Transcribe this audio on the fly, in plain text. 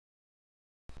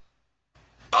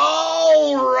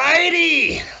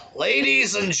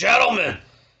Ladies and gentlemen,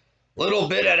 little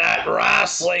bit of that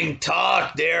wrestling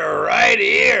talk there right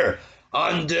here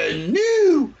on the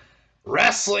new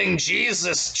Wrestling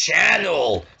Jesus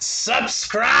channel.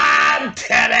 Subscribe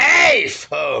today,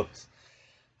 folks.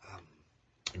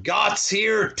 God's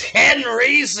here 10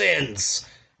 reasons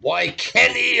why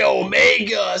Kenny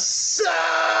Omega sucks.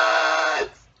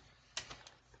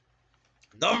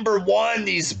 Number one,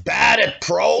 he's bad at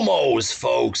promos,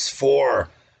 folks, for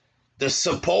the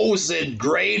supposed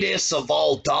greatest of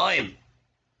all time.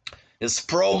 His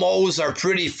promos are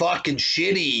pretty fucking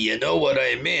shitty, you know what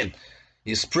I mean?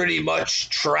 He's pretty much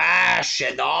trash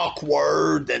and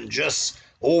awkward and just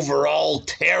overall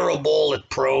terrible at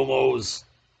promos.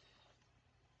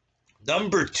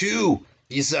 Number two,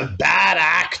 he's a bad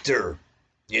actor.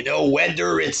 You know,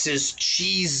 whether it's his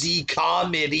cheesy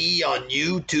comedy on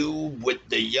YouTube with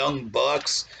the Young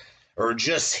Bucks, or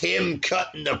just him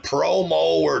cutting a promo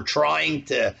or trying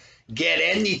to get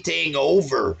anything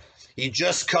over. He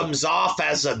just comes off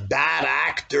as a bad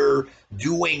actor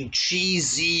doing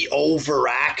cheesy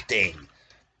overacting.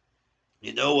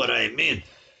 You know what I mean?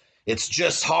 It's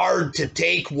just hard to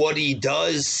take what he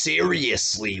does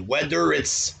seriously, whether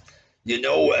it's, you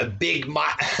know, a big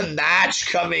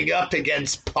match coming up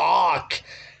against Pac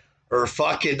or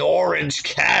fucking Orange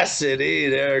Cassidy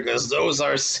there, because those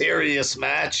are serious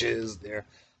matches there.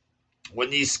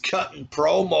 When he's cutting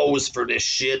promos for this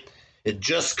shit, it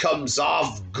just comes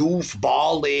off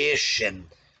goofballish and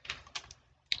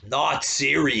not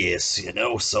serious, you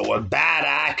know, so a bad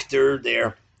actor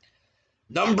there.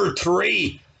 Number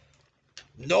three,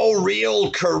 no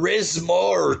real charisma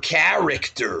or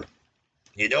character.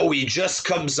 You know, he just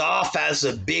comes off as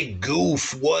a big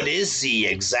goof. What is he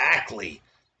exactly?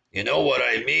 You know what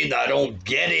I mean? I don't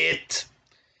get it.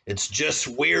 It's just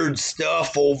weird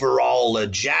stuff overall. A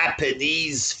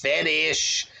Japanese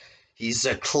fetish. He's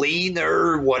a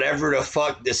cleaner, whatever the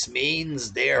fuck this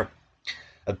means there.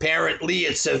 Apparently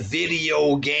it's a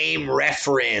video game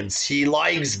reference. He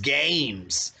likes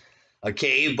games.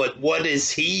 Okay, but what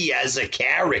is he as a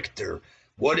character?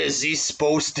 What is he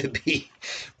supposed to be?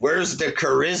 Where's the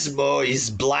charisma?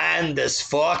 He's bland as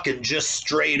fuck and just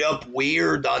straight up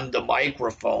weird on the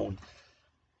microphone.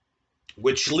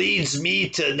 Which leads me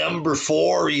to number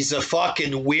four. He's a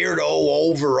fucking weirdo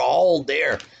overall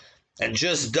there. And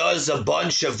just does a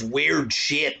bunch of weird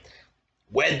shit.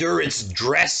 Whether it's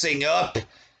dressing up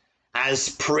as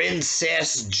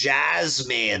Princess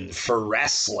Jasmine for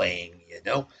wrestling, you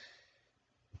know?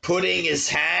 Putting his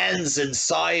hands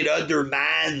inside other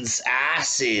man's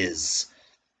asses.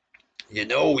 You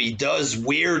know, he does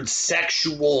weird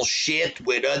sexual shit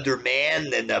with other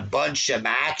men in a bunch of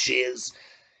matches.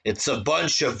 It's a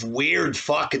bunch of weird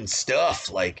fucking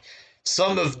stuff. Like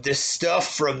some of the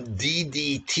stuff from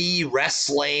DDT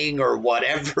wrestling or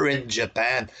whatever in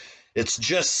Japan. It's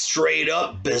just straight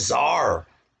up bizarre.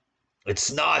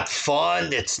 It's not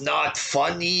fun, it's not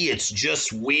funny, it's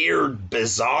just weird,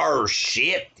 bizarre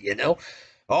shit, you know?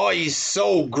 Oh, he's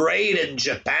so great in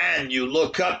Japan. You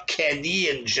look up Kenny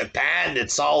in Japan,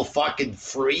 it's all fucking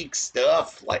freak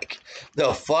stuff. Like,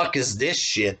 the fuck is this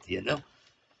shit, you know?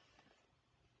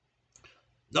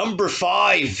 Number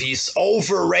five, he's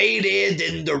overrated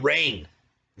in the ring.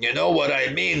 You know what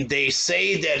I mean? They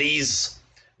say that he's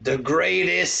the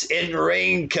greatest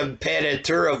in-ring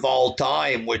competitor of all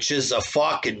time, which is a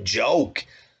fucking joke.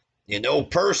 You know,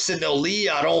 personally,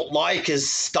 I don't like his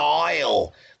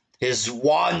style, his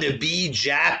wannabe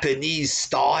Japanese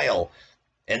style.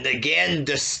 And again,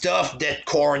 the stuff that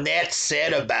Cornette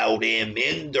said about him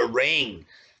in the ring.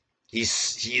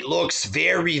 He looks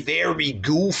very, very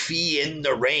goofy in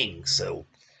the ring, so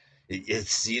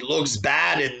he looks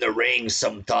bad in the ring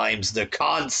sometimes. The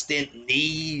constant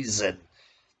knees and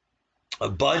a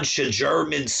bunch of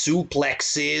German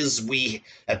suplexes. We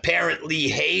apparently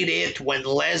hate it when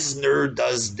Lesnar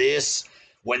does this.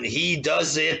 When he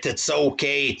does it, it's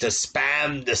okay to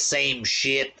spam the same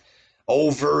shit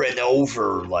over and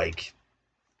over. Like,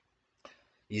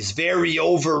 he's very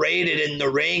overrated in the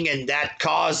ring, and that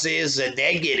causes a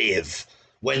negative.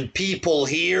 When people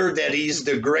hear that he's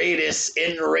the greatest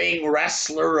in-ring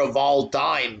wrestler of all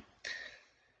time,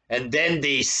 and then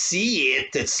they see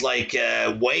it, it's like,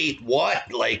 wait,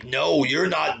 what? Like, no, you're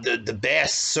not the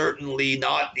best, certainly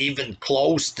not even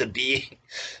close to being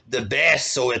the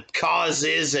best, so it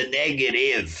causes a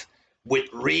negative with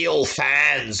real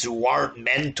fans who aren't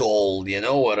mental, you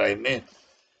know what I mean?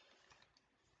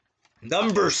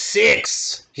 Number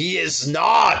six, he is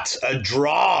not a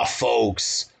draw,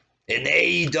 folks, in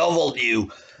AEW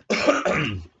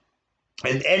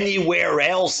and anywhere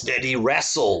else that he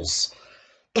wrestles.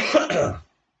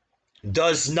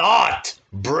 does not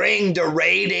bring the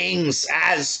ratings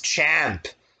as champ.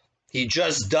 He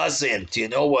just doesn't. You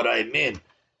know what I mean?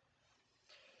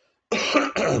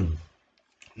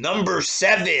 Number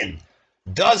 7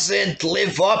 doesn't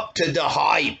live up to the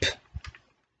hype.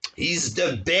 He's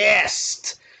the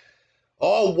best.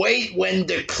 Oh, wait, when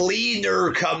the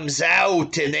cleaner comes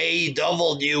out in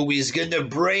AEW, he's going to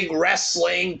bring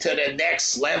wrestling to the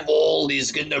next level.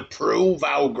 He's going to prove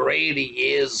how great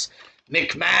he is.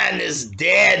 McMahon is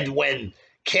dead when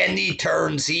Kenny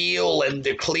turns heel and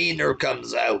the cleaner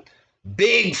comes out.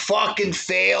 Big fucking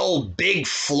fail, big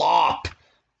flop.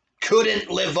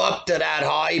 Couldn't live up to that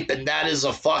hype, and that is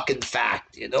a fucking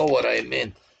fact. You know what I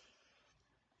mean?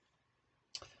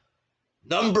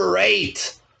 Number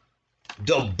 8,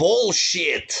 the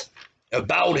bullshit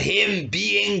about him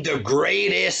being the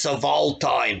greatest of all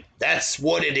time. That's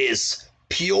what it is.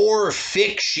 Pure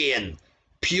fiction.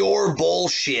 Pure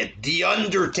bullshit. The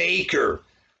Undertaker.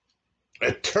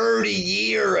 A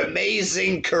 30-year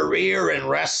amazing career in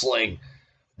wrestling.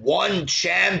 Won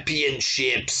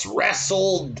championships.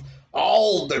 Wrestled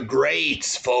all the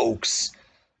greats, folks.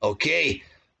 Okay?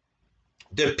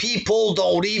 The people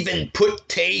don't even put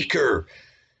Taker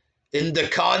in the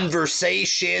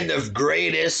conversation of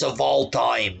greatest of all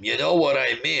time. You know what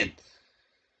I mean?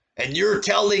 And you're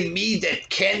telling me that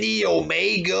Kenny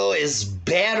Omega is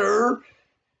better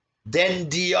than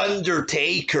The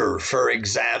Undertaker, for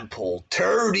example.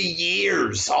 30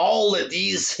 years, all of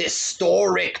these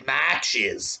historic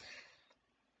matches.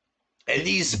 And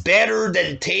he's better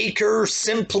than Taker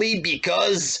simply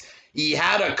because he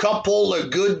had a couple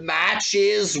of good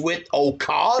matches with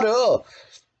Okada,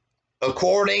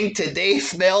 according to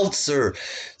Dave Meltzer.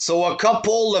 So a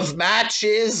couple of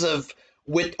matches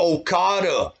with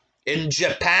Okada in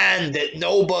Japan that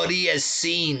nobody has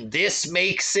seen. This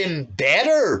makes him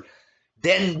better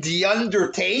than The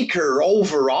Undertaker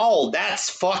overall. That's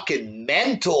fucking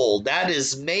mental. That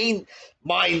is maniacal,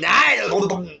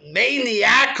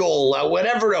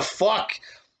 whatever the fuck.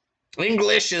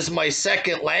 English is my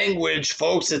second language,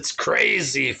 folks. It's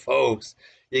crazy, folks.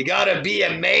 You gotta be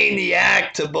a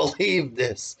maniac to believe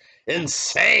this.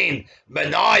 Insane.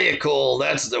 Maniacal.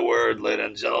 That's the word, ladies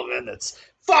and gentlemen. It's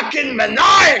fucking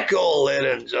maniacal,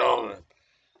 ladies and gentlemen.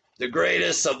 The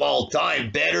greatest of all time.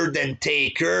 Better than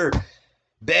Taker.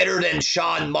 Better than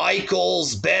Shawn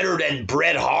Michaels. Better than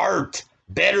Bret Hart.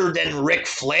 Better than Ric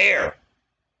Flair.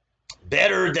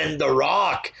 Better than The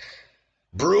Rock.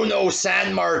 Bruno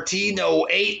Sammartino,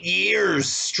 8 years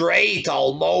straight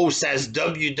almost as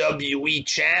WWE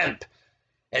champ.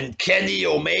 And Kenny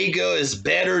Omega is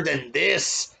better than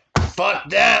this. Fuck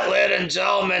that, ladies and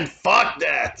gentlemen. Fuck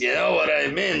that. You know what I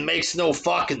mean? Makes no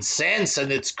fucking sense,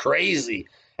 and it's crazy.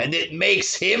 And it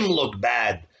makes him look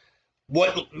bad.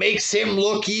 What makes him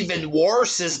look even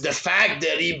worse is the fact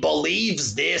that he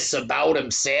believes this about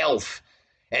himself.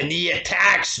 And he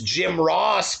attacks Jim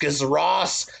Ross because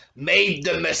Ross made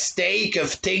the mistake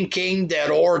of thinking that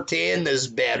Orton is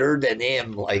better than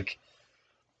him.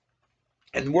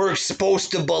 And we're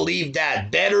supposed to believe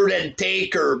that. Better than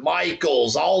Taker,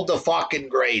 Michaels, all the fucking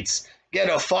greats. Get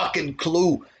a fucking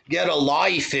clue. Get a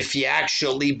life if you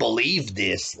actually believe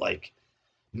this.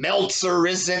 Meltzer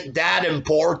isn't that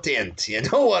important. You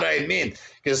know what I mean?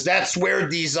 Because that's where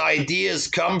these ideas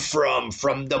come from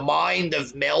the mind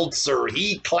of Meltzer.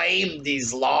 He claimed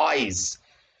these lies.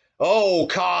 Oh,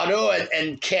 Okada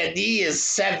and Kenny is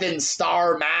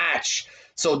 7-star match.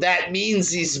 So that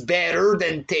means he's better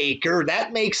than Taker.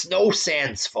 That makes no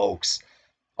sense, folks.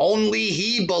 Only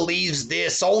he believes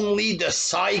this. Only the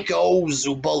psychos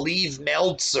who believe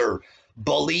Meltzer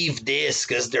believe this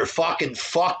because they're fucking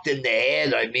fucked in the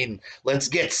head. I mean, let's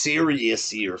get serious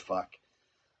here, fuck.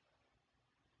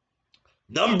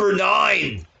 Number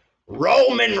 9,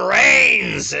 Roman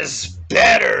Reigns is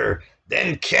better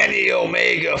than Kenny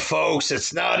Omega, folks.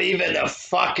 It's not even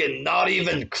not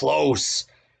even close.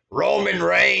 Roman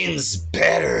Reigns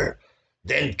better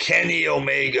than Kenny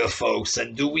Omega, folks.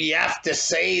 And do we have to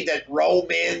say that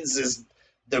Roman's is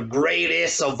the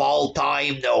greatest of all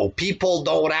time? No, people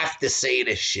don't have to say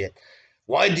this shit.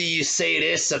 Why do you say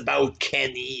this about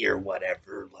Kenny or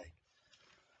whatever?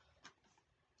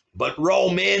 But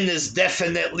Roman is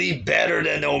definitely better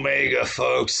than Omega,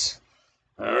 folks.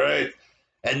 All right.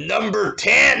 And number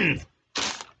 10,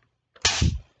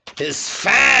 his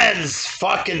fans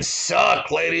fucking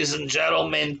suck, ladies and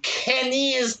gentlemen.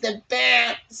 Kenny is the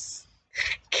best.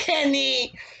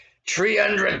 Kenny.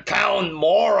 300-pound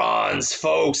morons,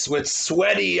 folks, with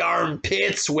sweaty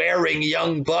armpits wearing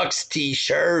Young Bucks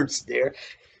t-shirts there.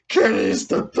 Kenny's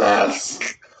the best.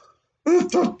 He's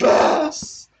the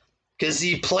best. because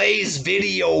he plays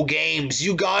video games.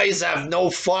 You guys have no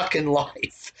fucking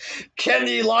life.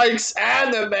 Kenny likes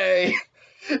anime.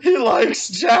 He likes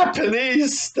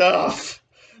Japanese stuff,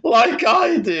 like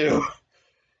I do.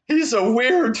 He's a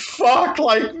weird fuck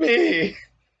like me.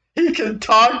 He can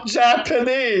talk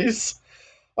Japanese.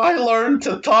 I learned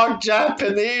to talk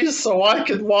Japanese so I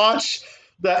could watch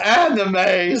the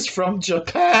animes from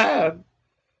Japan.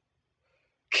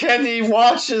 Kenny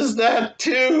watches that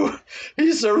too.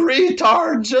 He's a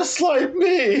retard just like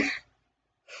me.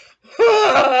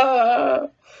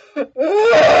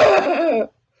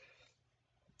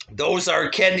 Those are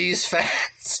Kenny's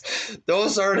fans.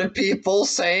 Those are the people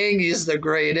saying he's the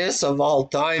greatest of all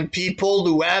time. People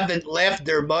who haven't left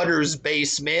their mother's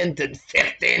basement in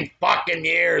 15 fucking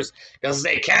years because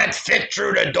they can't fit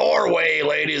through the doorway,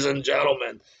 ladies and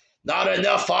gentlemen. Not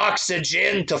enough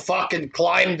oxygen to fucking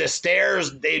climb the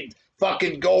stairs. They'd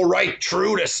fucking go right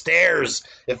through the stairs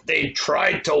if they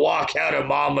tried to walk out of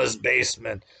mama's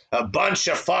basement. A bunch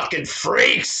of fucking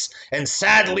freaks. And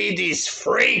sadly, these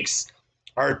freaks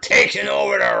are taking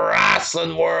over the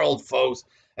wrestling world, folks.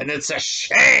 And it's a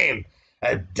shame.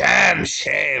 A damn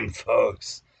shame,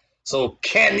 folks. So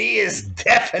Kenny is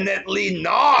definitely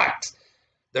not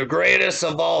the greatest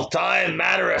of all time.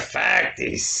 Matter of fact,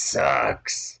 he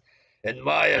sucks. In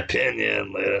my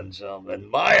opinion, ladies and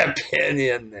gentlemen. My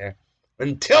opinion there.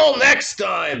 Until next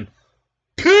time,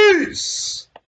 peace!